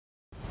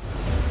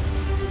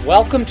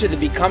Welcome to the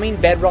Becoming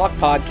Bedrock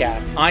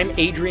podcast. I'm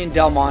Adrian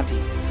Del Monte,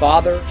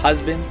 father,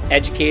 husband,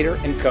 educator,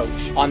 and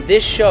coach. On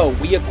this show,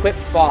 we equip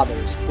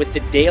fathers with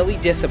the daily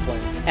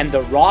disciplines and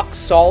the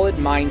rock-solid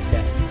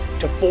mindset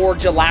to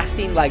forge a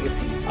lasting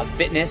legacy of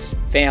fitness,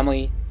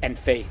 family, and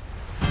faith.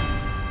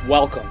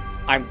 Welcome.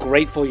 I'm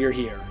grateful you're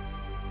here.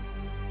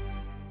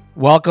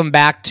 Welcome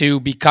back to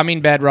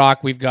Becoming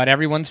Bedrock. We've got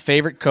everyone's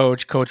favorite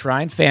coach, Coach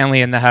Ryan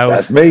Faehnle, in the house.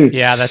 That's me.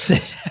 Yeah, that's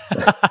it.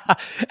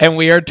 And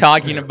we are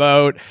talking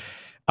about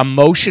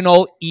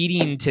emotional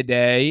eating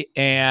today.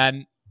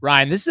 And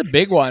Ryan, this is a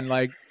big one.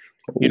 Like,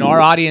 you know,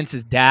 our audience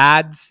is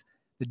dads.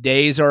 The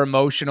days are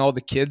emotional.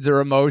 The kids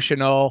are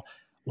emotional.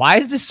 Why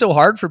is this so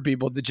hard for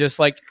people to just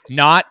like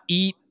not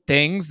eat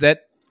things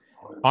that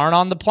aren't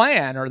on the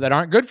plan or that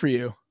aren't good for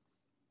you?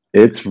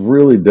 It's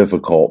really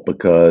difficult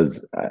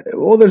because,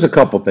 there's a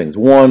couple things.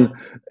 One,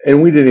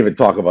 and we didn't even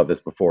talk about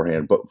this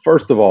beforehand, but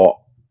first of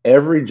all,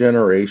 every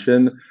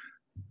generation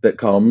that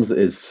comes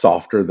is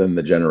softer than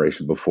the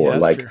generation before. Yeah,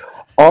 like true.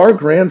 Our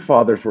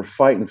grandfathers were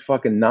fighting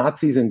fucking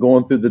Nazis and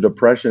going through the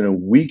Depression,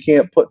 and we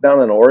can't put down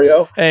an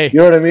Oreo. Hey, you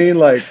know what I mean?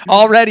 Like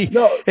already,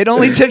 no. It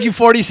only took you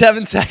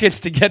 47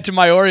 seconds to get to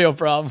my Oreo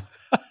problem.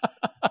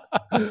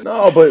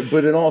 No,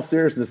 but in all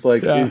seriousness,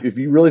 like if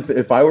you really,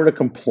 if I were to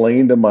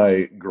complain to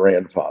my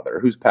grandfather,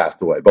 who's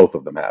passed away, both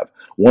of them have.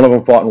 One of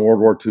them fought in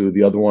World War II.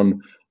 The other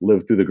one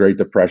lived through the Great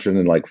Depression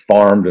and like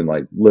farmed and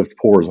like lived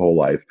poor his whole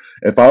life.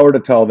 If I were to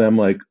tell them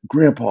like,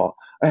 Grandpa,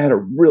 I had a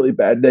really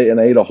bad day and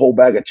I ate a whole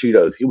bag of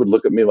Cheetos, he would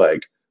look at me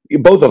like,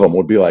 both of them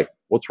would be like,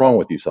 what's wrong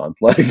with you, son?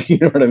 Like, you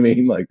know what I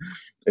mean? Like,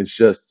 it's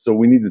just, so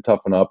we need to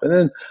toughen up. And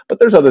then, but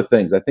there's other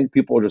things. I think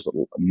people are just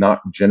not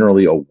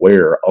generally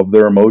aware of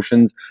their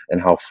emotions and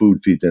how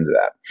food feeds into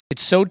that.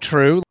 It's so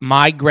true.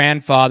 My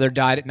grandfather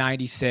died at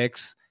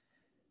 96,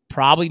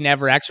 probably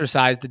never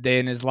exercised a day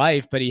in his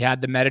life, but he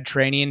had the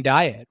Mediterranean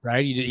diet,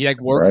 right? He like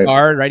worked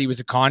hard, right? He was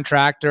a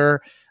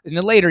contractor. In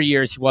the later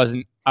years, he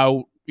wasn't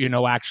out,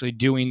 actually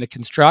doing the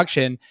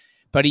construction,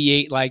 but he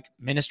ate like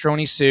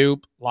minestrone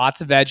soup,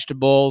 lots of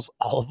vegetables,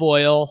 olive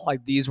oil.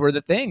 Like these were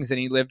the things. And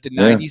he lived to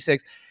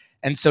 96.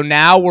 And so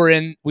now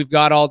we've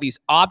got all these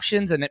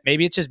options, and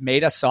maybe it's just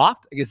made us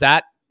soft. Like, is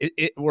that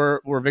it?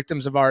 We're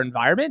victims of our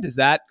environment. Is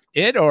that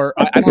it? Or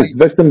I think it's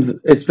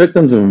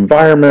victims of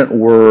environment.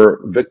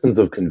 We're victims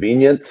of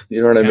convenience.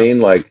 You know what I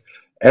mean? Like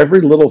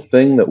every little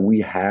thing that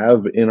we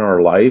have in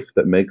our life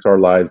that makes our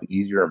lives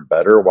easier and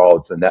better, while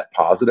it's a net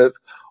positive,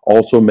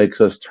 also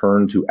makes us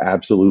turn to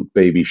absolute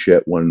baby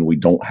shit when we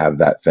don't have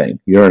that thing.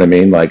 You know what I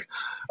mean? Like,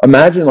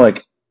 imagine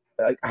like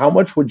how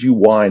much would you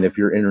whine if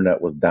your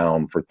internet was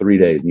down for 3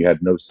 days and you had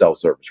no cell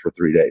service for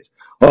 3 days?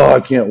 Oh, I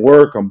can't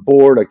work. I'm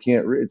bored. I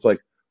can't read. It's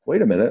like,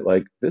 wait a minute.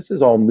 Like, this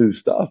is all new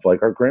stuff.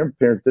 Like, our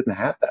grandparents didn't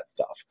have that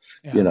stuff,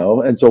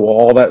 And so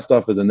all that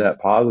stuff is a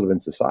net positive in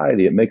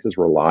society. It makes us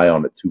rely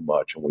on it too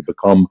much, and we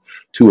become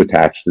too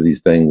attached to these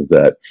things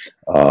that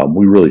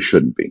we really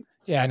shouldn't be.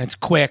 Yeah, and it's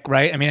quick,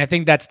 right? I mean, I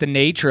think that's the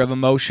nature of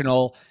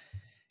emotional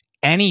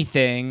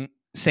anything.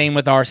 Same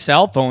with our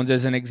cell phones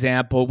as an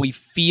example. We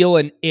feel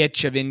an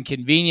itch of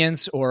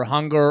inconvenience or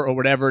hunger or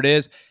whatever it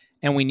is,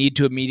 and we need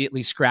to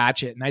immediately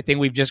scratch it. And I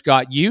think we've just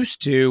got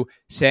used to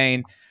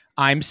saying,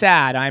 I'm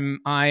sad,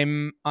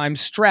 I'm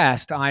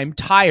stressed, I'm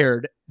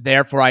tired,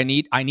 therefore I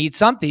need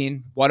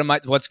something.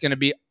 What's going to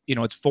be,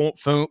 it's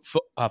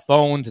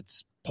phones,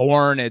 it's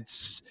porn,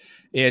 it's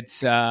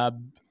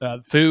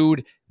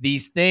food.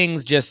 These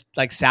things just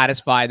like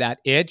satisfy that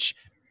itch.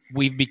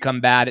 We've become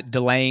bad at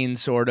delaying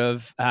sort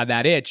of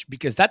that itch,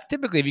 because that's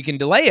typically, if you can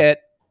delay it,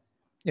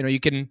 you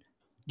can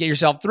get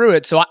yourself through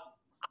it. So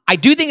I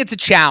do think it's a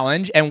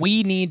challenge, and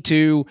we need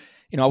to,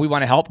 we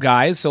want to help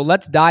guys. So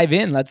let's dive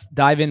in. Let's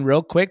dive in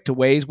real quick to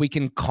ways we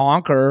can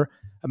conquer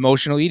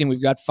emotional eating.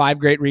 We've got 5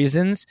 great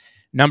reasons.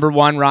 Number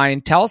 1,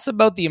 Ryan, tell us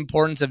about the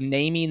importance of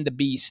naming the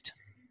beast.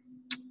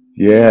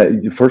 Yeah,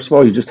 first of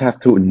all, you just have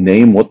to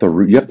name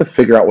you have to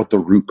figure out what the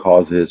root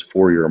cause is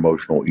for your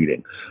emotional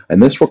eating.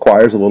 And this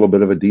requires a little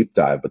bit of a deep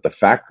dive, but the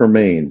fact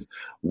remains,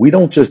 we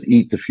don't just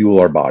eat to fuel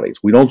our bodies.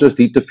 We don't just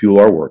eat to fuel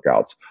our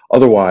workouts.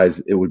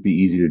 Otherwise, it would be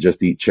easy to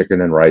just eat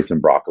chicken and rice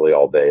and broccoli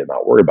all day and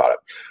not worry about it.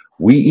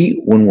 We eat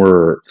when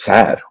we're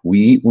sad. We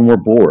eat when we're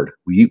bored.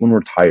 We eat when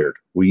we're tired.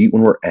 We eat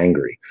when we're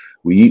angry.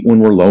 We eat when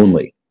we're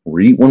lonely.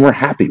 We eat when we're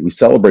happy. We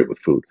celebrate with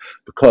food,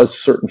 because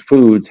certain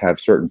foods have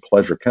certain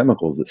pleasure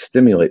chemicals that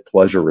stimulate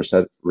pleasure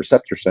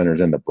receptor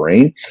centers in the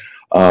brain.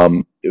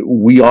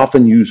 We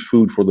often use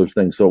food for those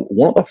things. So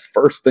one of the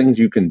first things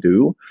you can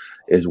do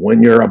is,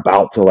 when you're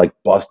about to like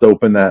bust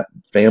open that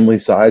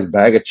family-sized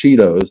bag of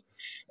Cheetos,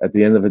 at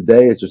the end of the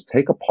day, is just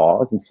take a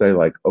pause and say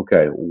like,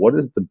 okay, what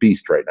is the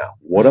beast right now?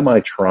 What am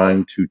I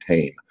trying to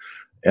tame?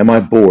 Am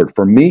I bored?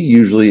 For me,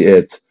 usually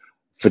it's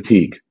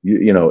fatigue.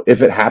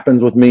 If it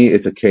happens with me,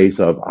 it's a case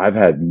of I've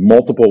had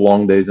multiple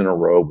long days in a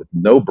row with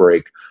no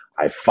break.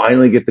 I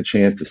finally get the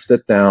chance to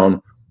sit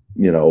down,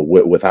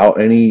 without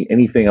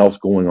anything else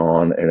going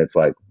on. And it's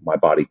like my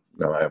body,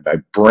 my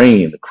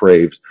brain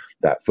craves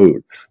that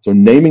food. So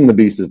naming the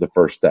beast is the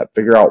first step.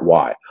 Figure out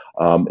why.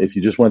 If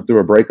you just went through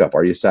a breakup,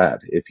 are you sad?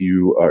 If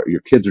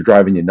your kids are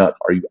driving you nuts,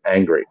 are you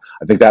angry?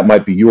 I think that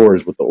might be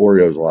yours with the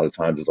Oreos. A lot of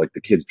times, it's like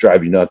the kids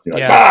drive you nuts. And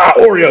you're like,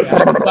 Oreos.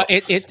 Yeah. But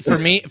it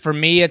for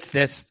me, it's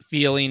this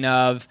feeling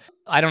of,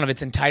 I don't know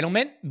if it's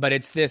entitlement, but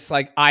it's this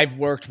like, I've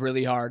worked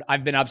really hard.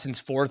 I've been up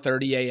since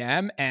 4:30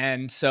 a.m.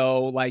 And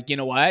so like, you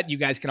know what? You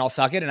guys can all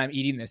suck it and I'm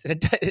eating this.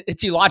 And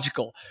it's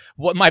illogical.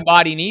 What my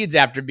body needs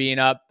after being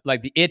up,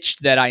 like the itch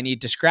that I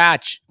need to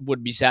scratch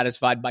would be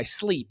satisfied by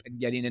sleep and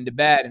getting into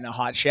bed and a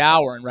hot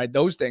shower and right,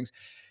 those things.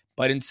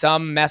 But in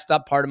some messed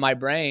up part of my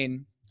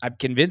brain, I've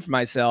convinced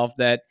myself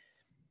that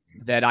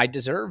I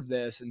deserve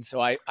this. And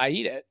so I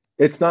eat it.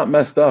 It's not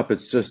messed up.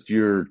 It's just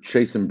you're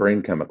chasing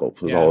brain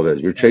chemicals is all it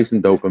is. You're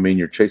chasing dopamine,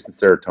 you're chasing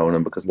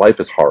serotonin because life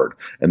is hard.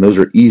 And those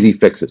are easy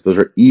fixes. Those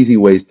are easy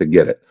ways to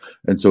get it.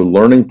 And so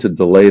learning to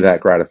delay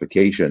that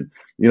gratification,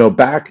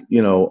 back,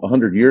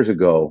 100 years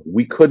ago,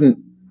 we couldn't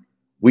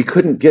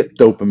get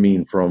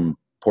dopamine from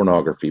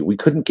pornography. We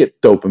couldn't get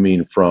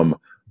dopamine from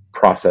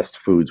processed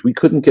foods. We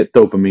couldn't get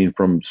dopamine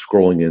from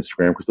scrolling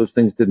Instagram because those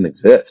things didn't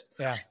exist.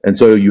 Yeah. And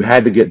so you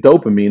had to get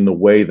dopamine the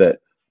way that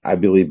I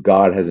believe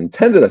God has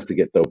intended us to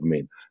get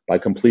dopamine, by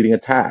completing a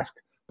task,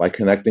 by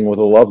connecting with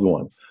a loved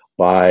one,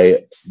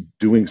 by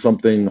doing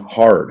something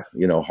hard,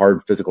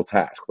 hard physical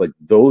tasks. Like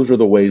those are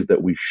the ways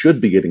that we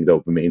should be getting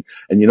dopamine.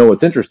 And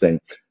what's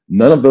interesting?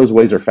 None of those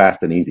ways are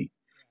fast and easy.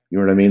 You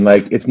know what I mean?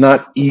 Like it's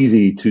not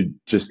easy to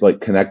just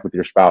like connect with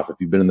your spouse. If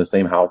you've been in the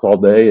same house all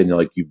day and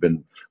you've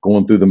been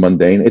going through the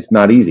mundane, it's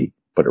not easy,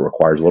 but it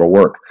requires a little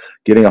work.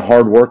 Getting a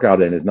hard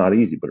workout in is not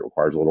easy, but it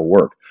requires a little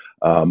work.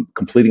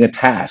 Completing a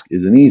task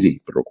isn't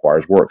easy, but it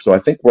requires work. So I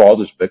think we're all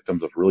just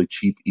victims of really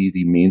cheap,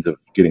 easy means of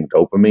getting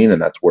dopamine,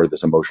 and that's where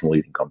this emotional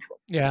eating comes from.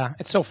 Yeah,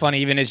 it's so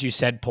funny. Even as you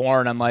said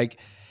porn, I'm like,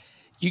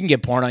 you can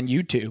get porn on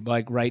YouTube,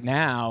 like right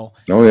now.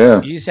 Oh,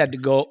 yeah. You just had to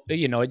go,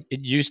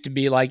 it used to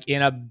be like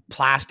in a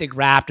plastic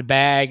wrapped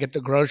bag at the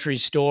grocery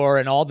store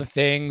and all the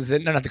things,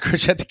 and not at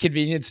the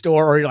convenience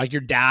store, or like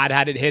your dad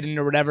had it hidden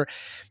or whatever.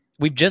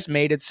 We've just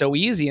made it so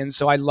easy. And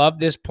so I love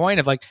this point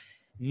of like,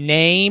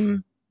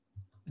 name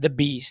the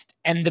beast.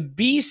 And the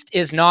beast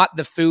is not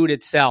the food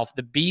itself.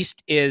 The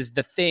beast is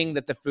the thing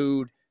that the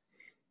food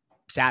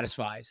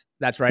satisfies.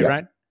 That's right,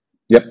 Ryan?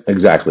 Yep,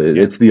 exactly.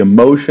 It's the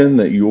emotion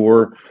that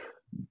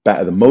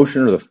the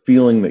emotion or the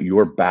feeling that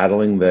you're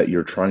battling that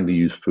you're trying to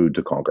use food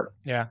to conquer.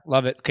 Yeah,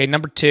 love it. Okay,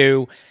 number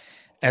 2,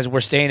 as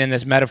we're staying in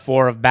this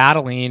metaphor of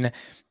battling,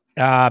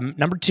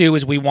 number 2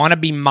 is we want to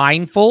be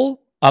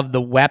mindful of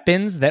the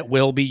weapons that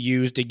will be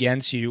used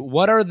against you.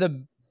 What are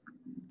the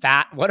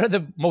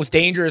most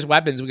dangerous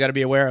weapons we got to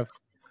be aware of?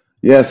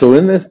 Yeah, so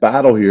in this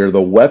battle here,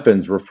 the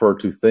weapons refer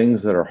to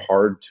things that are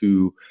hard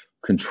to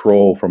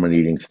control from an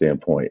eating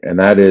standpoint, and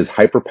that is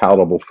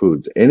hyperpalatable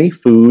foods. Any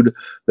food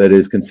that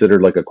is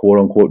considered like a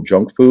quote-unquote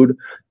junk food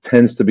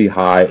tends to be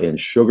high in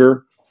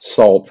sugar,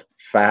 salt,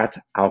 fat,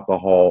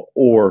 alcohol,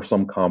 or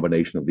some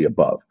combination of the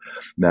above.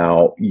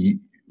 Now,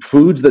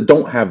 foods that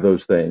don't have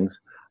those things,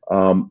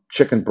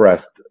 chicken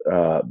breast,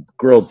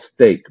 grilled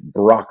steak,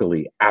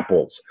 broccoli,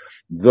 apples,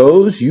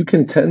 those you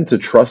can tend to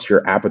trust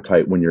your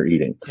appetite when you're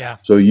eating. Yeah.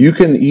 So you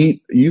can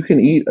eat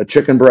a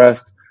chicken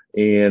breast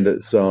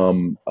and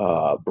some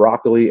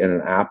broccoli and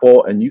an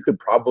apple, and you could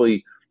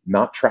probably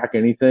not track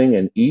anything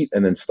and eat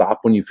and then stop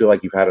when you feel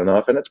like you've had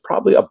enough. And it's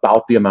probably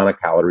about the amount of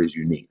calories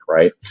you need,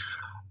 right?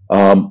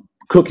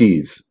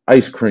 Cookies,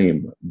 ice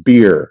cream,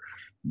 beer,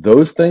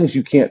 those things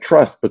you can't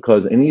trust,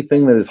 because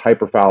anything that is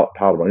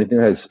hyperpalatable, anything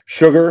that has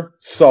sugar,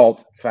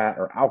 salt, fat,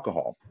 or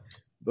alcohol,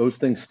 those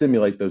things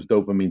stimulate those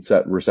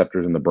dopamine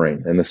receptors in the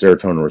brain and the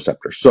serotonin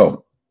receptors.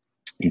 So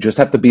you just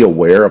have to be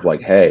aware of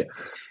like, hey,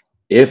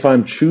 if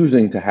I'm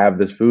choosing to have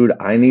this food,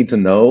 I need to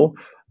know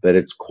that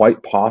it's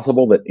quite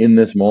possible that in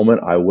this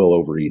moment I will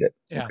overeat it.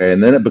 Yeah. Okay.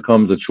 And then it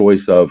becomes a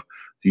choice of,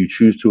 do you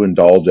choose to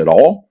indulge at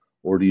all,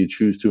 or do you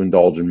choose to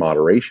indulge in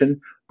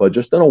moderation? But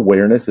just an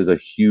awareness is a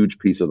huge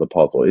piece of the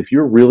puzzle. If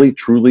you're really,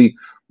 truly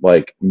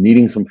like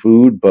needing some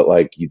food, but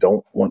like you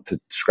don't want to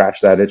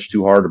scratch that itch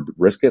too hard to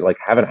risk it, like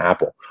have an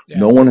apple. Yeah.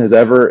 No one has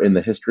ever in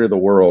the history of the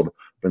world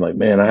been like,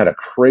 man, I had a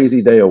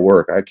crazy day of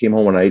work. I came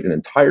home and I ate an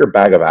entire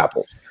bag of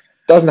apples.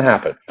 Doesn't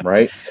happen,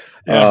 right?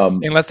 Yeah.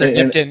 Unless they're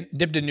dipped in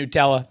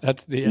Nutella.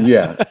 That's the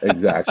yeah,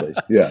 exactly.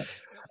 Yeah.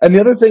 And the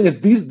other thing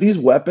is these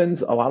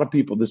weapons, a lot of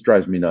people, this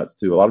drives me nuts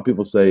too. A lot of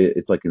people say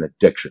it's like an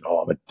addiction. Oh,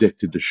 I'm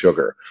addicted to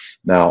sugar.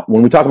 Now,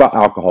 when we talk about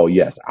alcohol,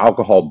 yes,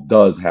 alcohol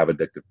does have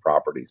addictive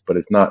properties, but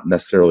it's not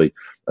necessarily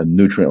a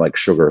nutrient like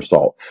sugar or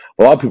salt.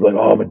 A lot of people are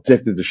like, oh, I'm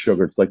addicted to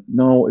sugar. It's like,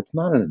 no, it's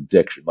not an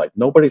addiction. Like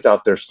nobody's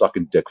out there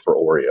sucking dick for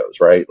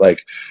Oreos, right?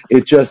 Like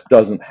it just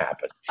doesn't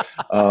happen.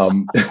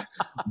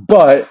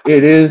 But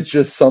it is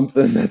just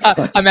something that's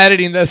I'm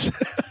editing this.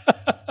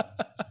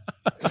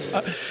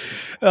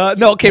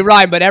 No, okay,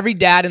 Ryan, but every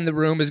dad in the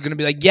room is going to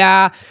be like,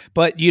 yeah,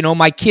 but,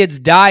 my kid's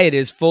diet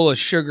is full of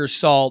sugar,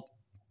 salt,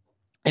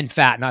 and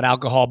fat, not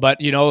alcohol. But,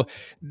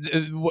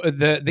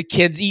 the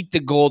kids eat the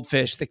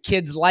goldfish. The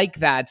kids like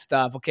that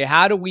stuff. Okay,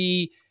 how do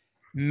we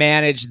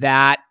manage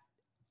that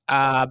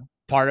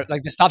part of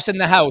like the stuff's in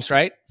the house,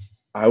 right?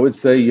 I would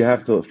say you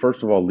have to,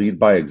 first of all, lead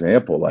by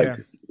example. Like, Yeah.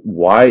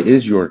 why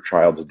is your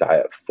child's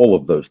diet full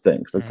of those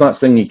things? That's not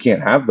saying you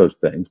can't have those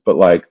things, but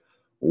like,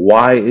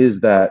 why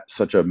is that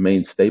such a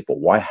main staple?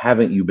 Why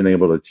haven't you been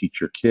able to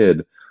teach your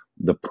kid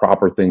the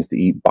proper things to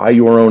eat by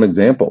your own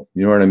example?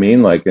 You know what I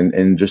mean? Like,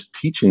 and just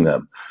teaching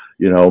them.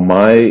 You know,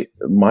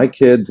 my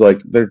kids,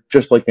 like, they're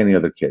just like any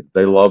other kids.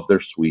 They love their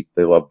sweet.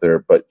 They love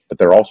but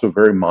they're also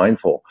very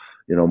mindful.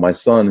 You know, my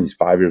son, he's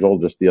 5 years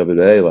old. Just the other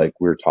day, like,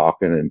 we were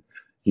talking, and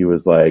he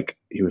was like,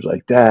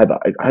 Dad,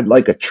 I'd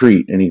like a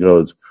treat. And he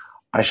goes,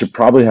 I should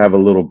probably have a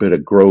little bit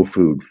of grow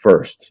food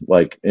first.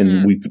 Like,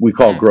 and we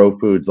call grow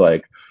foods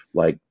like,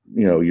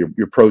 you know,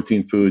 your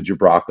protein foods, your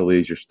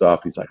broccolis, your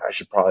stuff. He's like, I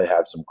should probably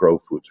have some grow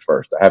foods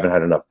first. I haven't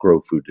had enough grow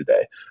food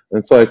today. And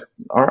it's like,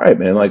 all right,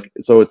 man. Like,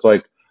 so it's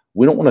like,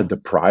 we don't want to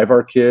deprive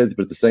our kids,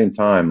 but at the same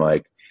time,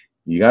 like,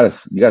 you gotta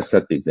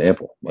set the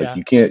example. Like,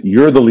 you can't.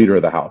 You're the leader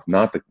of the house,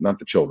 not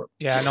the children.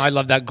 Yeah, no, I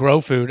love that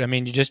grow food. I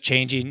mean, you're just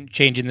changing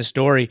the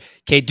story.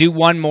 Okay, do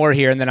one more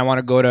here, and then I want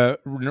to go to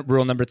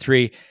rule number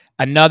 3.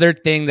 Another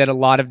thing that a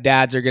lot of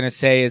dads are going to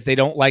say is they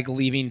don't like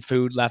leaving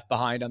food left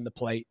behind on the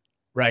plate,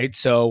 right?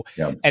 So,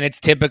 and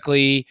it's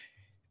typically,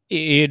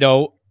 you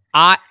know,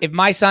 if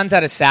my son's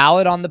had a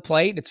salad on the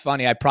plate, it's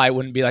funny. I probably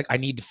wouldn't be like, I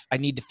need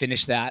to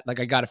finish that.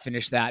 Like, I got to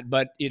finish that.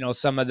 But, you know,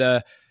 some of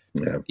the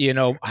you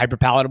know,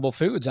 hyperpalatable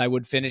foods I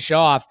would finish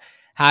off.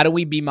 How do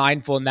we be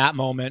mindful in that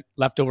moment?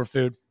 Leftover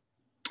food.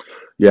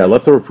 Yeah,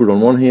 leftover food.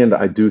 On one hand,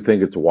 I do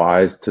think it's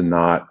wise to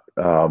not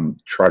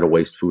try to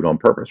waste food on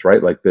purpose,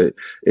 right? Like,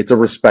 it's a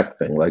respect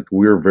thing. Like,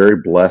 we're very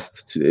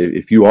blessed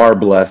if you are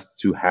blessed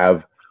to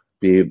have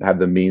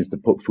the means to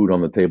put food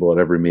on the table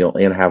at every meal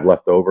and have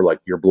leftover, like,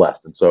 you're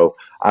blessed. And so,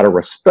 out of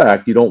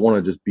respect, you don't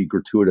want to just be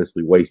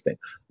gratuitously wasting.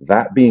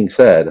 That being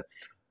said,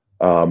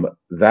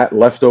 that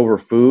leftover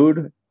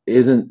food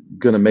isn't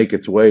going to make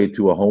its way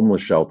to a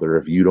homeless shelter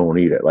if you don't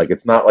eat it. Like,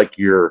 it's not like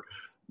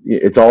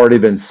it's already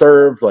been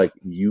served. Like,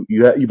 you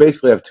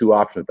basically have two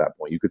options at that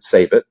point. You could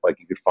save it, like,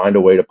 you could find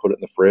a way to put it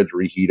in the fridge,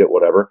 reheat it,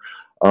 whatever,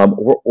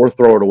 or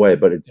throw it away.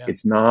 But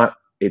it's not.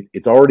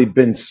 It's already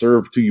been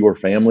served to your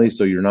family,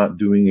 so you're not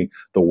doing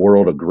the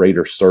world a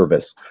greater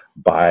service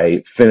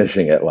by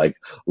finishing it. Like,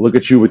 look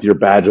at you with your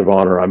badge of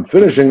honor. I'm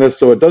finishing this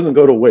so it doesn't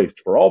go to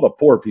waste for all the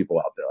poor people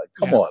out there. Like,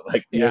 come on.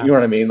 Like, you know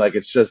what I mean? Like,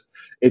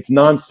 it's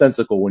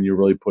nonsensical when you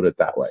really put it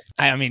that way.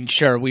 I mean,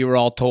 sure, we were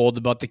all told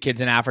about the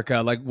kids in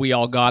Africa. Like, we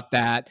all got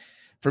that.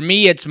 For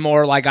me, it's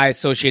more like I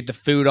associate the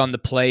food on the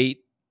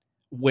plate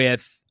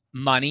with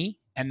money,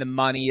 and the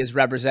money is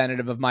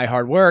representative of my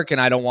hard work, and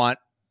I don't want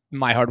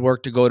my hard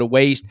work to go to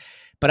waste.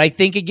 But I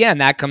think, again,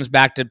 that comes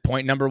back to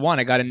point number 1.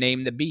 I got to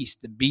name the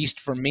beast. The beast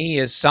for me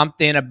is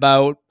something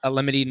about a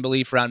limiting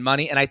belief around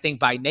money. And I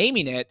think by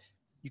naming it,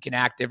 you can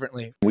act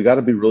differently. We got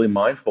to be really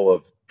mindful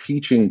of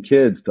teaching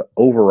kids to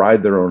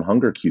override their own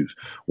hunger cues.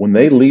 When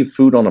they leave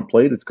food on a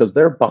plate, it's because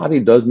their body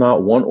does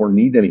not want or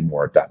need any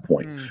more at that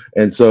point.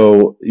 And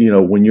so, you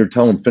know, when you're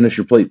telling them, finish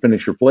your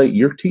plate,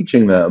 you're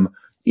teaching them,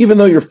 even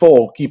though you're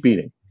full, keep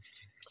eating.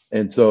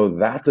 And so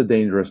that's a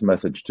dangerous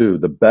message too.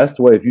 The best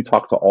way, if you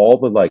talk to all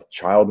the like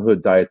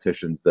childhood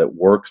dietitians that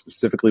work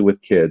specifically with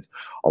kids,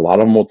 a lot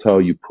of them will tell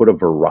you put a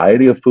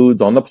variety of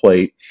foods on the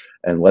plate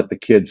and let the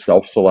kids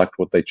self-select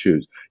what they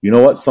choose. You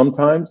know what?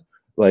 Sometimes,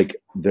 like,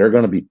 they're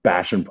going to be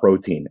bashing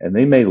protein and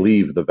they may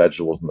leave the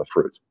vegetables and the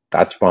fruits.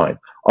 That's fine.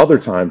 Other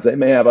times they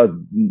may have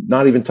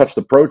not even touch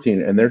the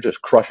protein and they're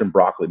just crushing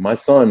broccoli. My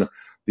son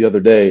the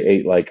other day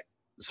ate like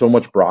so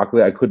much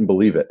broccoli, I couldn't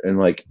believe it. And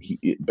like,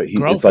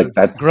 it's like,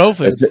 that's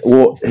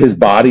well, his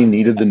body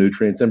needed the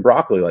nutrients in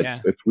broccoli. Like,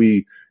 if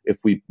we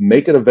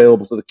make it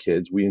available to the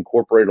kids, we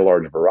incorporate a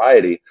large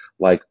variety,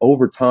 like,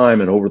 over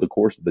time and over the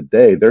course of the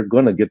day, they're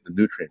going to get the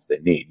nutrients they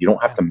need. You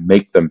don't have to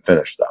make them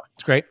finish stuff.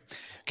 That's great.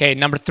 Okay.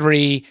 Number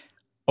 3,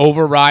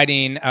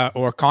 overriding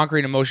or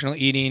conquering emotional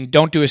eating.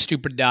 Don't do a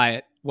stupid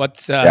diet.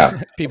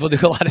 People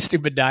do a lot of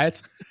stupid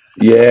diets.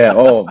 Yeah.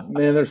 Oh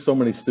man, there's so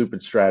many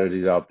stupid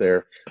strategies out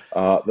there.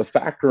 The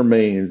fact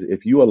remains,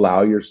 if you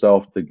allow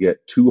yourself to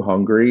get too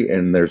hungry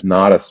and there's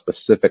not a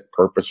specific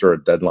purpose or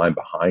a deadline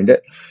behind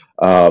it,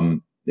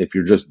 if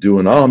you're just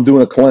doing, I'm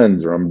doing a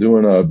cleanse or I'm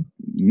doing a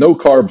no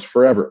carbs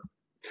forever,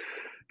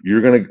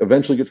 you're going to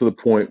eventually get to the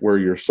point where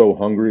you're so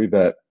hungry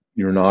that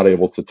you're not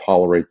able to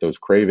tolerate those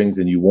cravings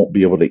and you won't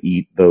be able to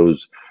eat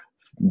those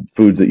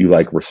foods that you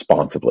like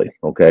responsibly.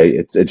 Okay.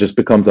 It just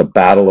becomes a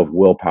battle of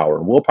willpower,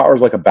 and willpower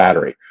is like a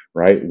battery,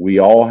 right? We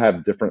all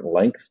have different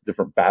lengths,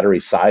 different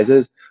battery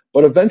sizes,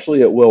 but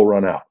eventually it will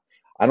run out.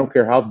 I don't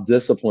care how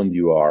disciplined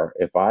you are.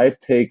 If I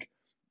take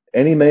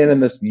any man in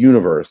this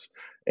universe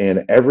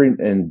and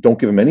don't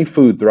give them any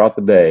food throughout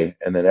the day,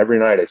 and then every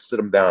night I sit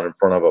them down in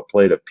front of a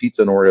plate of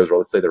pizza and Oreos, or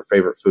let's say their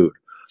favorite food,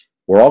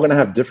 we're all going to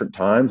have different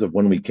times of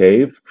when we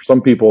cave. For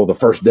some people, the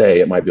first day,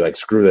 it might be like,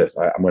 screw this,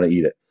 I'm going to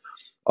eat it.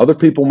 Other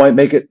people might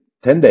make it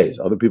 10 days.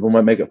 Other people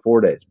might make it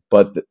 4 days.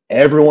 But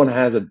everyone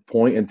has a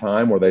point in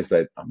time where they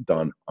say, I'm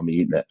done. I'm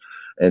eating it.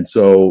 And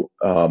so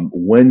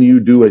when you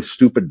do a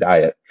stupid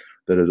diet,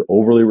 that is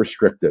overly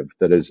restrictive,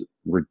 that is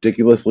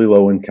ridiculously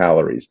low in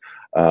calories,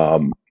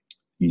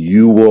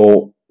 you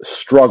will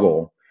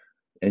struggle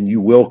and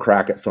you will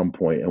crack at some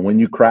point. And when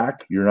you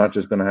crack, you're not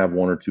just going to have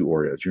one or two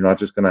Oreos. You're not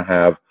just going to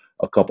have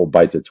a couple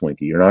bites of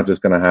Twinkie. You're not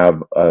just going to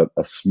have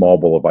a small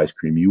bowl of ice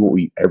cream. You will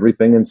eat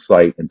everything in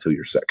sight until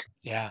you're sick.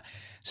 Yeah.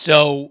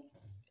 So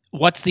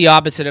what's the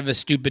opposite of a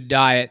stupid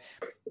diet?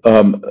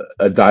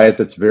 A diet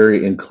that's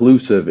very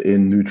inclusive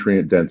in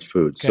nutrient-dense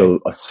food. Okay. So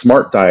a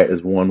smart diet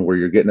is one where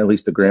you're getting at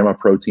least a gram of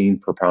protein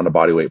per pound of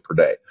body weight per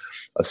day.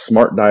 A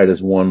smart diet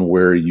is one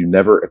where you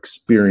never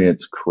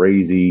experience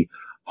crazy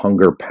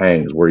hunger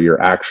pangs, where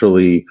you're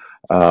actually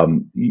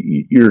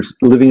you're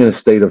living in a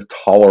state of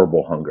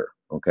tolerable hunger.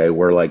 Okay,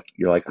 where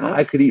you're like,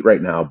 I could eat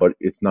right now, but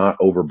it's not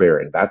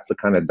overbearing. That's the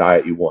kind of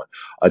diet you want.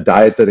 A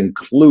diet that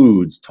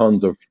includes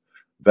tons of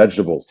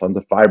vegetables, tons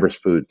of fibrous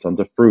foods, tons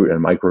of fruit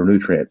and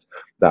micronutrients.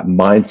 That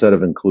mindset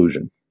of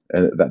inclusion,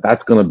 and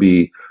that's going to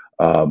be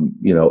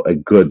a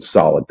good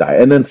solid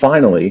diet. And then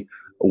finally,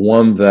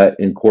 one that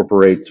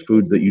incorporates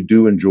food that you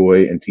do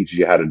enjoy and teaches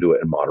you how to do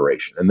it in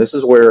moderation. And this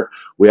is where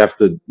we have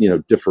to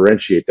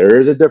differentiate. There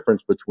is a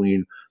difference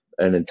between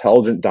an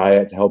intelligent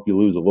diet to help you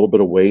lose a little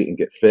bit of weight and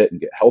get fit and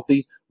get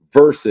healthy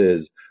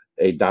versus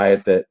a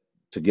diet that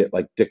to get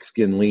like thick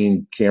skin,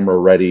 lean, camera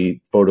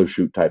ready, photo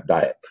shoot type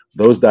diet.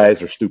 Those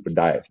diets are stupid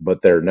diets,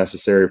 but they're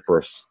necessary for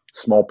a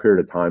small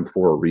period of time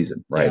for a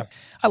reason, right? Yeah.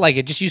 I like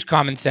it. Just use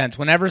common sense.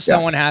 Whenever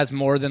someone has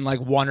more than like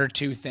one or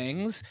two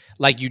things,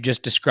 like you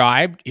just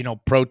described,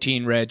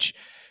 protein rich,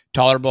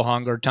 tolerable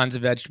hunger, tons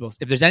of vegetables.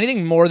 If there's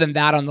anything more than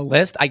that on the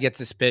list, I get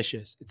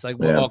suspicious. It's like,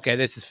 well, okay,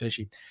 this is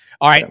fishy.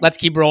 All right, let's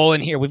keep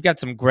rolling here. We've got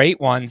some great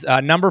ones.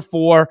 Number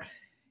 4,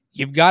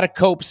 you've got to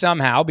cope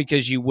somehow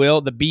because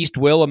the beast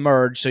will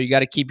emerge. So you got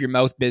to keep your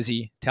mouth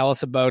busy. Tell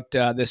us about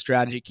this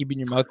strategy, keeping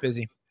your mouth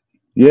busy.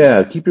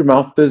 Yeah, keep your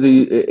mouth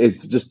busy.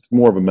 It's just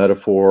more of a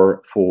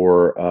metaphor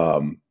for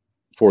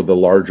the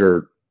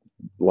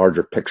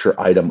larger picture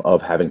item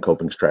of having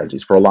coping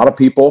strategies. For a lot of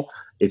people,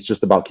 it's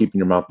just about keeping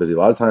your mouth busy. A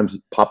lot of times,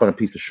 popping a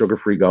piece of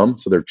sugar-free gum,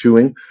 so they're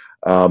chewing,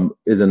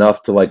 is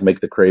enough to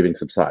make the craving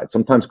subside.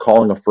 Sometimes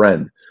calling a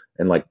friend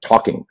and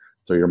talking,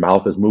 so your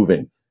mouth is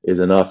moving, is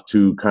enough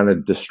to kind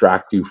of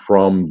distract you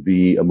from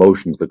the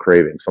emotions, the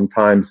craving.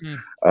 Sometimes,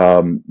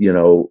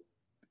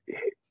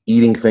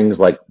 eating things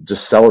like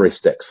just celery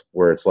sticks,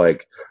 where it's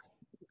like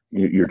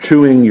you're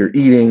chewing, you're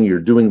eating, you're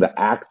doing the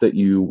act that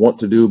you want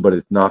to do, but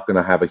it's not going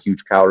to have a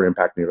huge calorie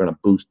impact and you're going to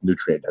boost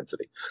nutrient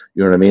density.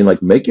 You know what I mean?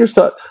 Make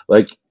yourself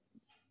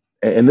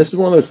and this is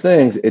one of those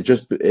things,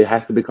 it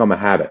has to become a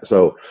habit.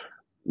 So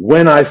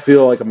when I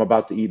feel like I'm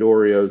about to eat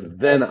Oreos,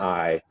 then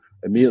I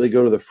immediately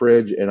go to the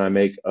fridge and I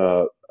make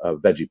a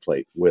veggie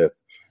plate with,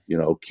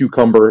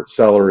 cucumber,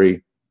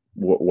 celery,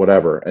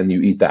 whatever, and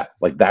you eat that.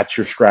 That's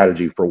your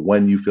strategy for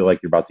when you feel like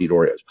you're about to eat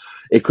Oreos.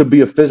 It could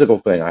be a physical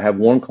thing. I have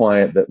one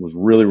client that was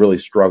really, really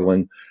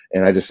struggling,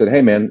 and I just said,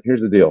 hey man,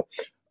 here's the deal.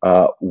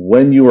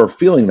 When you are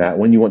feeling that,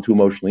 when you want to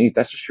emotionally eat,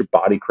 that's just your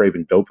body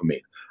craving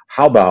dopamine.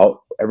 How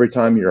about every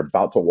time you're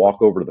about to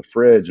walk over to the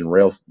fridge and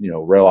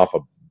rail off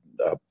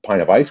a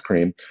pint of ice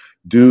cream,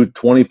 do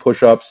 20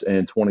 push-ups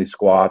and 20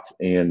 squats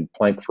and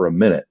plank for a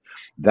minute.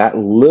 That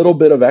little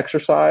bit of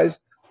exercise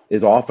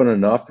is often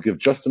enough to give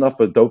just enough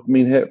of a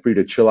dopamine hit for you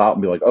to chill out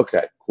and be like,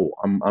 okay, cool,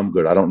 I'm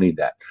good. I don't need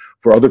that.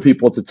 For other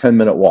people, it's a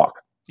 10-minute walk.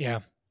 Yeah.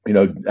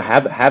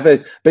 Have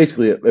it.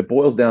 Basically, it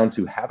boils down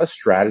to have a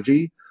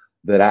strategy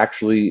that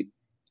actually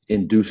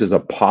induces a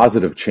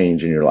positive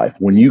change in your life.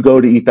 When you go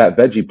to eat that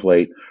veggie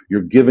plate,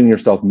 you're giving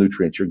yourself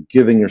nutrients, you're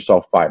giving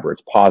yourself fiber.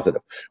 It's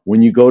positive.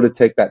 When you go to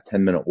take that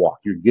 10-minute walk,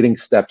 you're getting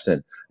steps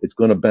in. It's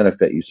going to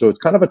benefit you. So it's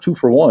kind of a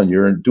 2-for-1.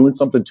 You're doing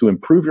something to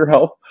improve your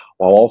health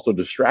while also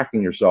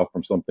distracting yourself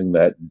from something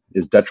that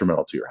is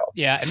detrimental to your health.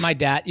 Yeah. And my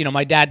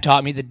dad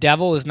taught me the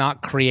devil is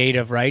not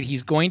creative, right?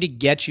 He's going to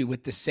get you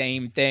with the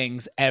same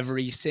things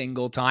every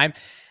single time.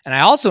 And I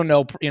also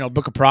know,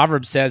 Book of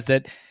Proverbs says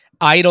that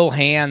idle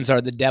hands are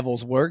the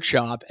devil's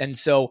workshop. And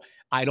so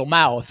idle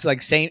mouth,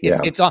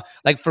 it's all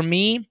for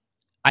me,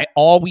 I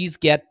always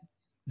get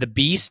the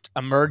beast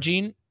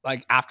emerging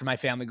after my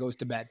family goes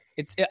to bed.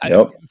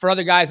 For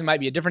other guys, it might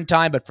be a different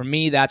time, but for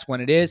me, that's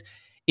when it is.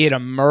 It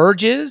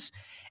emerges.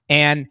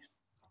 And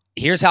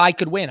here's how I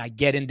could win. I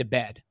get into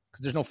bed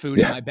because there's no food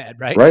in my bed,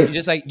 right? Right.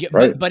 You're just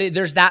but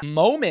there's that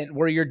moment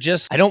where you're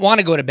just, I don't want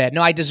to go to bed.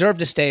 No, I deserve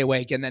to stay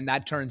awake. And then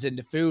that turns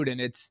into food. And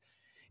it's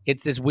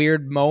this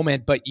weird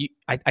moment, but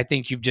I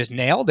think you've just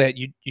nailed it.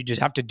 You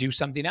just have to do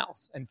something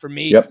else. And for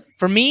me,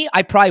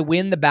 I probably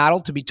win the battle,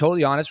 to be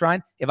totally honest,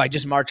 Ryan, if I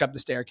just march up the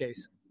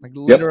staircase.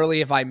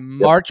 Literally, if I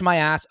march my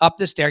ass up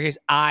the staircase,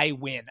 I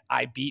win.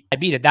 I beat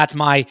it. That's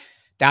my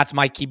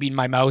keeping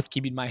my mouth,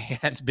 keeping my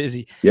hands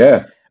busy.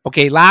 Yeah.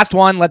 Okay, last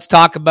one. Let's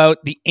talk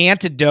about the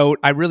antidote.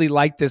 I really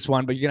like this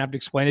one, but you're gonna have to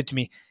explain it to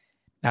me.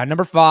 Now,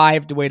 number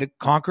 5, the way to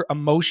conquer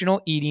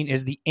emotional eating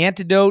is the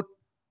antidote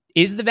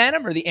is the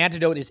venom, or the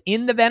antidote is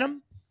in the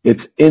venom?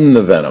 It's in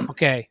the venom.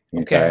 Okay.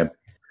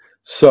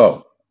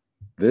 So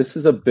this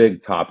is a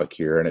big topic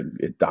here, and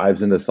it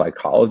dives into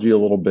psychology a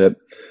little bit,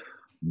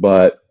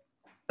 but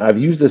I've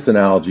used this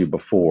analogy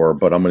before,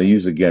 but I'm going to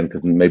use it again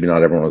because maybe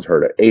not everyone has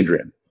heard it.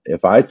 Adrian,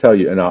 if I tell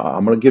you, and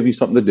I'm going to give you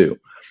something to do,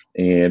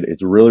 and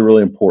it's really,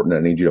 really important. I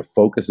need you to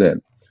focus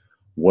in.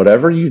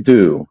 Whatever you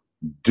do,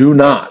 do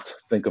not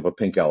think of a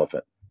pink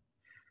elephant.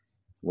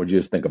 What did you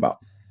just think about?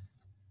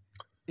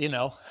 You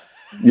know.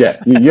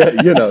 Yeah, you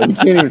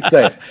can't even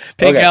say it.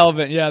 Pink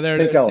elephant. Yeah, there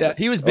it is. Elephant.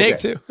 Yeah, he was big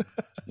too.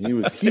 He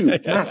was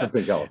huge, massive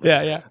pink elephant.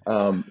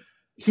 Yeah.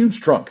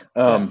 Huge trunk.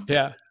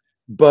 Yeah.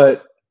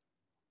 But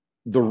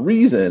the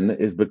reason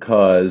is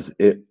because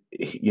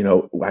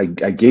I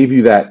gave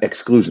you that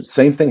exclusion.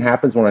 Same thing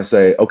happens when I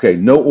say, okay,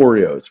 no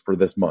Oreos for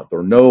this month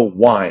or no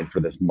wine for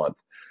this month.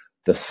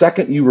 The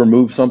second you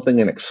remove something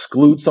and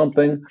exclude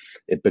something,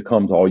 it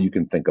becomes all you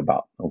can think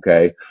about.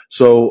 Okay.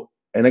 So,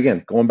 and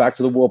again, going back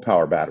to the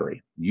willpower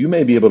battery, you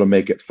may be able to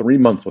make it 3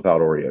 months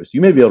without Oreos. You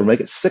may be able to make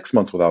it 6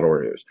 months without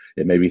Oreos.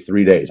 It may be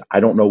 3 days.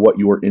 I don't know what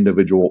your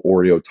individual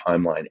Oreo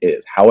timeline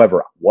is.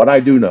 However, what I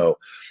do know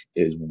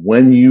is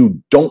when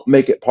you don't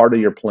make it part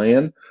of your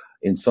plan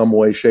in some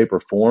way, shape,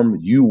 or form,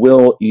 you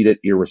will eat it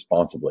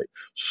irresponsibly.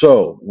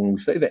 So when we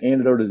say the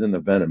antidote is in the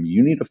venom,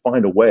 you need to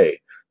find a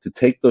way to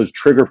take those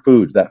trigger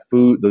foods,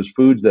 those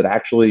foods that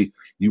actually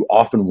you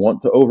often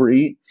want to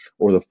overeat,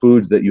 or the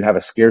foods that you have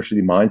a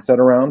scarcity mindset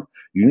around.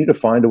 You need to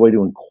find a way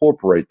to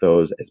incorporate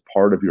those as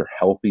part of your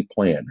healthy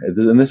plan.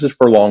 And this is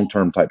for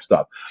long-term type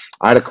stuff.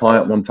 I had a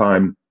client one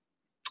time.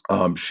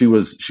 She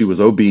was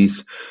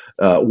obese,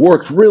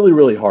 worked really,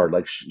 really hard.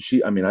 Like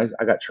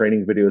I got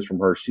training videos from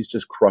her. She's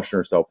just crushing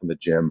herself in the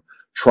gym,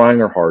 trying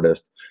her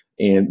hardest,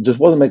 and just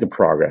wasn't making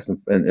progress.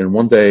 And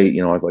one day,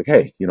 I was like,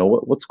 hey,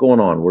 what's going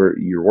on?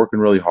 You're working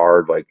really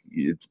hard.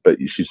 But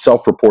she's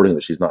self-reporting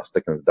that she's not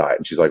sticking to the diet.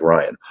 And she's like,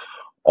 Ryan,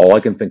 all I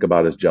can think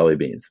about is jelly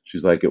beans.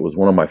 She's like, it was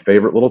one of my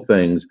favorite little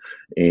things.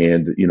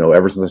 And,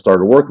 ever since I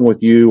started working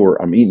with you,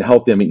 or I'm eating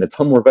healthy, I'm eating a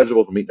ton more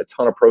vegetables, I'm eating a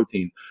ton of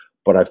protein,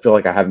 but I feel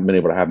like I haven't been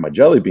able to have my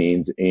jelly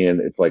beans.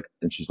 And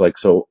she's like,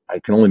 so I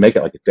can only make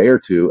it like a day or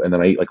two. And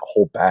then I eat like a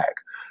whole bag.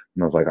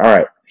 And I was like, all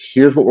right,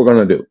 here's what we're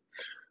going to do.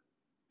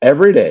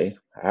 Every day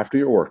after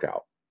your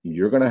workout,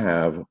 you're going to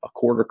have a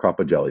quarter cup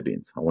of jelly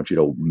beans. I want you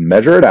to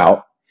measure it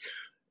out.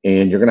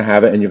 And you're going to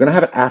have it, and you're going to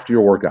have it after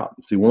your workout.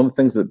 See, one of the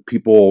things that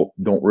people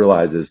don't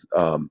realize is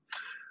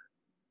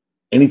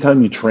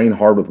anytime you train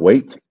hard with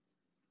weights,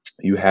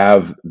 you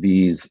have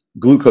these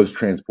glucose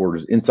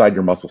transporters inside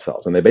your muscle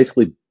cells, and they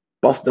basically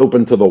bust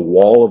open to the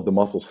wall of the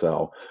muscle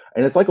cell,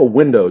 and it's like a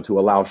window to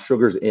allow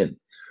sugars in.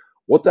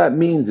 What that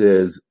means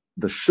is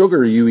the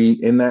sugar you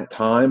eat in that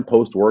time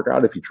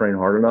post-workout, if you train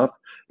hard enough,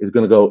 is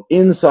going to go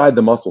inside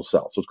the muscle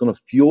cell. So it's going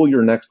to fuel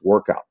your next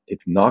workout.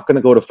 It's not going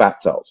to go to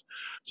fat cells.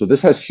 So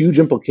this has huge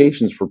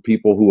implications for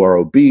people who are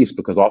obese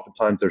because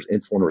oftentimes there's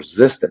insulin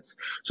resistance.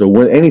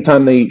 So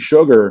anytime they eat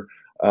sugar,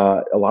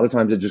 a lot of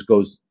times it just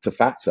goes to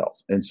fat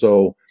cells. And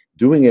so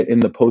doing it in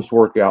the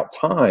post-workout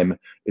time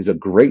is a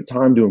great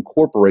time to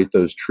incorporate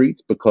those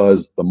treats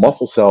because the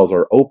muscle cells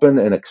are open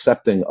and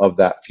accepting of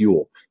that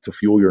fuel to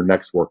fuel your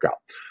next workout.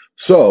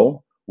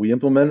 So we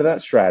implemented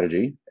that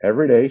strategy.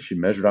 Every day she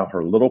measured out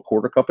her little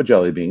quarter cup of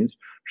jelly beans.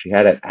 She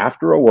had it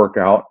after a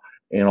workout,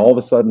 and all of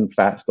a sudden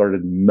fat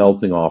started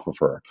melting off of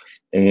her.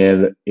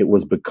 And it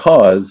was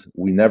because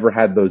we never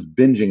had those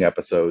binging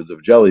episodes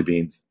of jelly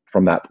beans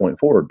from that point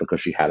forward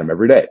because she had them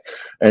every day.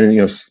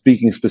 And,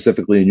 speaking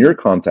specifically in your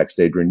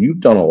context, Adrian, you've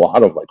done a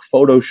lot of like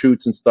photo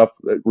shoots and stuff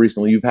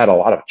recently. You've had a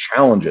lot of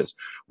challenges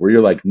where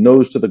you're like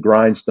nose to the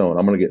grindstone.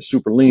 I'm going to get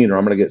super lean, or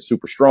I'm going to get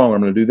super strong, or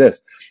I'm going to do this.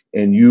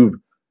 And you've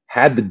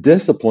had the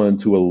discipline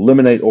to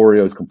eliminate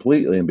Oreos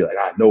completely and be like,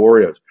 no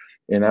Oreos.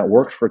 And that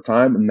works for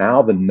time.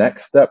 Now the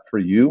next step for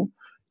you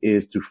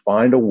is to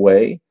find a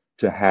way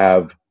to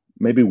have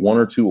maybe 1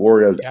 or 2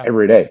 Oreos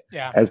every day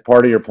as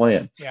part of your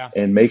plan,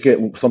 and make it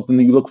something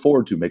that you look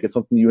forward to, make it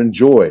something you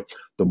enjoy.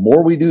 The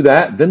more we do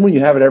that, then when you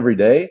have it every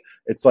day,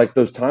 it's like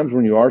those times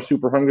when you are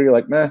super hungry, you're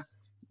like,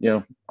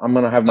 I'm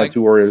going to have my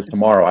 2 Oreos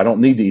tomorrow. I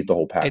don't need to eat the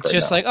whole pack. It's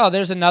just now. like,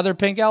 there's another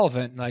pink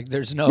elephant. Like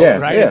there's no,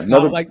 right? It's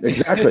another, not like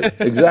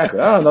exactly.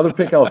 Oh, another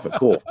pink elephant.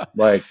 Cool.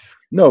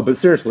 No, but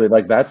seriously,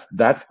 that's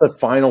the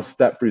final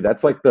step for you.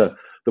 That's like the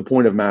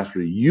point of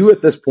mastery. You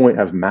at this point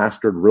have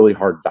mastered really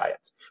hard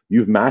diets.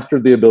 You've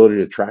mastered the ability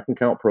to track and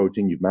count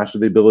protein. You've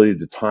mastered the ability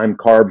to time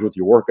carbs with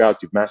your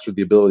workouts. You've mastered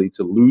the ability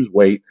to lose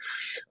weight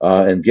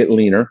and get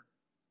leaner.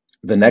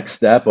 The next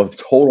step of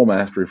total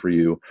mastery for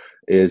you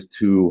is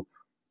to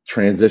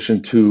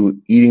transition to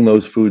eating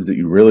those foods that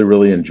you really,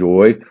 really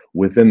enjoy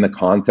within the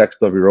context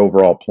of your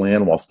overall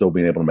plan while still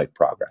being able to make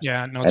progress.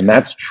 And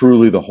that's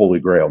truly the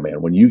holy grail,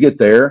 man. When you get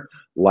there,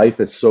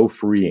 life is so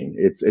freeing.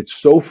 It's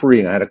so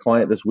freeing. I had a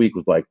client this week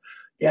was like,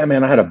 yeah,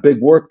 man, I had a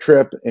big work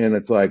trip, and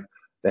it's like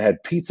they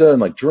had pizza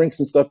and like drinks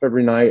and stuff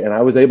every night. And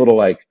I was able to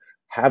like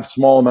have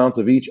small amounts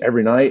of each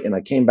every night. And I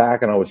came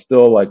back and I was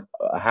still like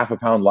a half a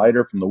pound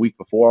lighter from the week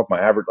before off my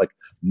average. Like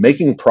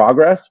making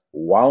progress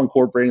while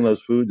incorporating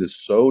those foods is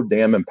so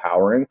damn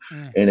empowering.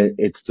 And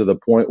it's to the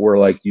point where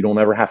like you don't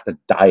ever have to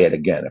diet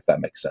again, if that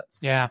makes sense.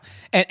 Yeah.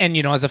 And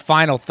as a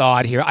final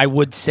thought here, I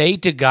would say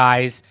to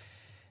guys,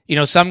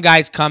 some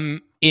guys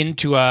come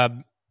into a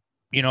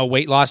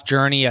weight loss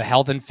journey, a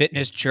health and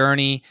fitness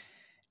journey,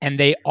 and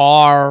they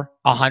are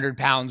 100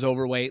 pounds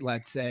overweight,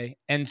 let's say.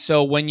 And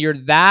so when you're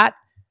that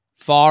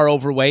far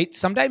overweight,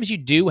 sometimes you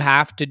do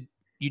have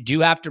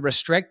to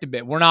restrict a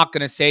bit. We're not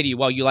going to say to you,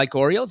 well, you like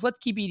Oreos? Let's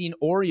keep eating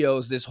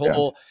Oreos this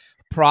whole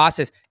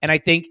process. And I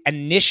think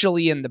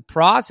initially in the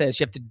process,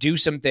 you have to do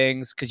some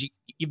things because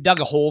you've dug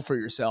a hole for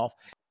yourself.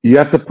 You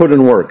have to put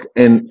in work,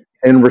 and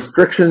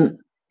restriction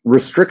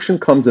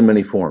comes in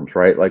many forms,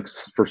 right? Like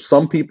for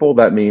some people,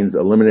 that means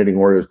eliminating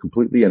Oreos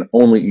completely and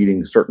only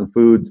eating certain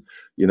foods,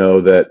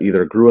 that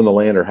either grew in the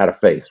land or had a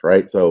face,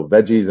 right? So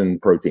veggies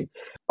and protein.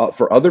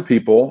 For other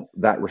people,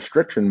 that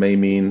restriction may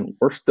mean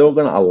we're still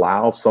going to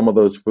allow some of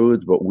those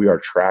foods, but we are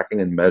tracking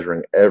and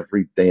measuring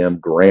every damn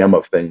gram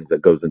of things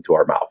that goes into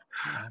our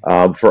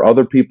mouth. For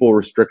other people,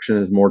 restriction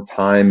is more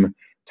timed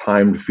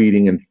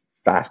feeding and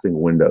fasting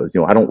windows.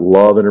 I don't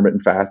love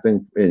intermittent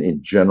fasting in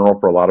general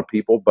for a lot of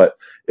people, but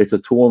it's a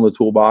tool in the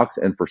toolbox.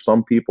 And for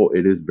some people,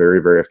 it is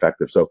very, very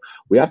effective. So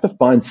we have to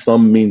find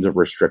some means of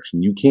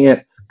restriction. You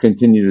can't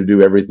continue to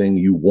do everything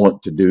you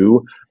want to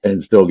do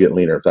and still get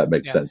leaner, if that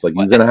makes sense. Like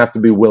you're going to have to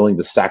be willing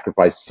to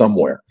sacrifice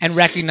somewhere. And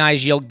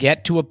recognize you'll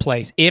get to a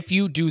place if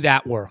you do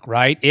that work,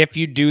 right? If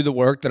you do the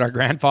work that our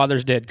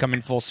grandfathers did,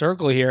 coming full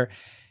circle here,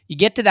 you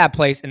get to that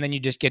place and then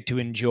you just get to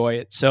enjoy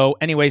it. So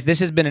anyways,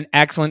 this has been an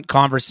excellent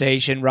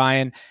conversation,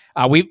 Ryan.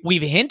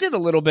 We've hinted a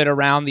little bit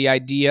around the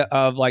idea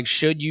of like,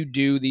 should you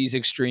do these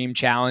extreme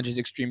challenges,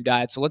 extreme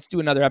diets? So let's do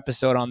another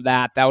episode on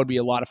that. That would be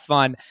a lot of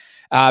fun.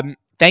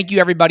 Thank you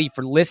everybody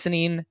for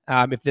listening.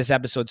 If this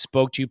episode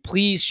spoke to you,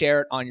 please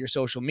share it on your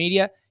social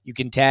media. You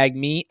can tag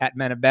me at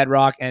Men of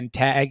Bedrock and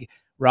tag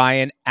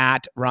Ryan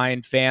at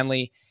Ryan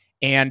Faehnle.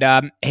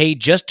 And hey,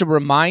 just to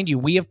remind you,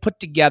 we have put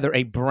together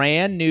a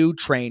brand new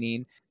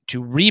training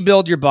to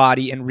rebuild your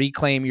body and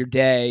reclaim your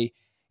day.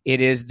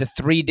 It is the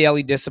 3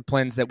 daily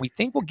disciplines that we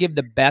think will give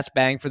the best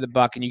bang for the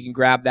buck, and you can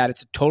grab that.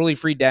 It's a totally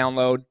free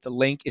download. The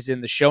link is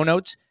in the show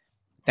notes.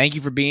 Thank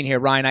you for being here,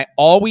 Ryan. I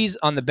always,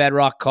 on the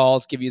Bedrock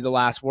calls, give you the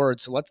last word,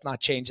 so let's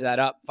not change that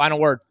up. Final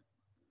word.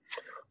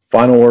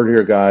 Final word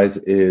here, guys,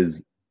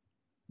 is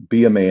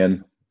be a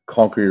man.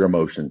 Conquer your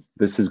emotions.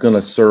 This is going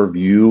to serve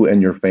you and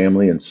your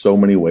family in so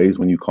many ways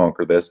when you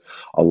conquer this.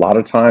 A lot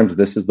of times,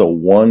 this is the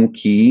one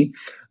key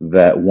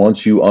that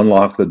once you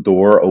unlock the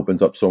door,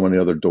 opens up so many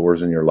other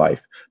doors in your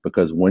life.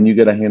 Because when you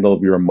get a handle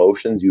of your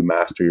emotions, you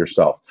master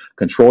yourself.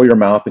 Control your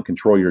mouth and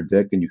control your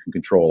dick, and you can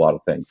control a lot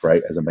of things,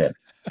 right? As a man.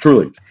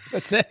 Truly.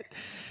 That's it.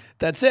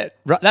 That's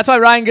why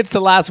Ryan gets the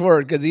last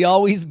word, because he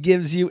always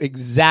gives you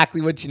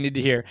exactly what you need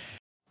to hear.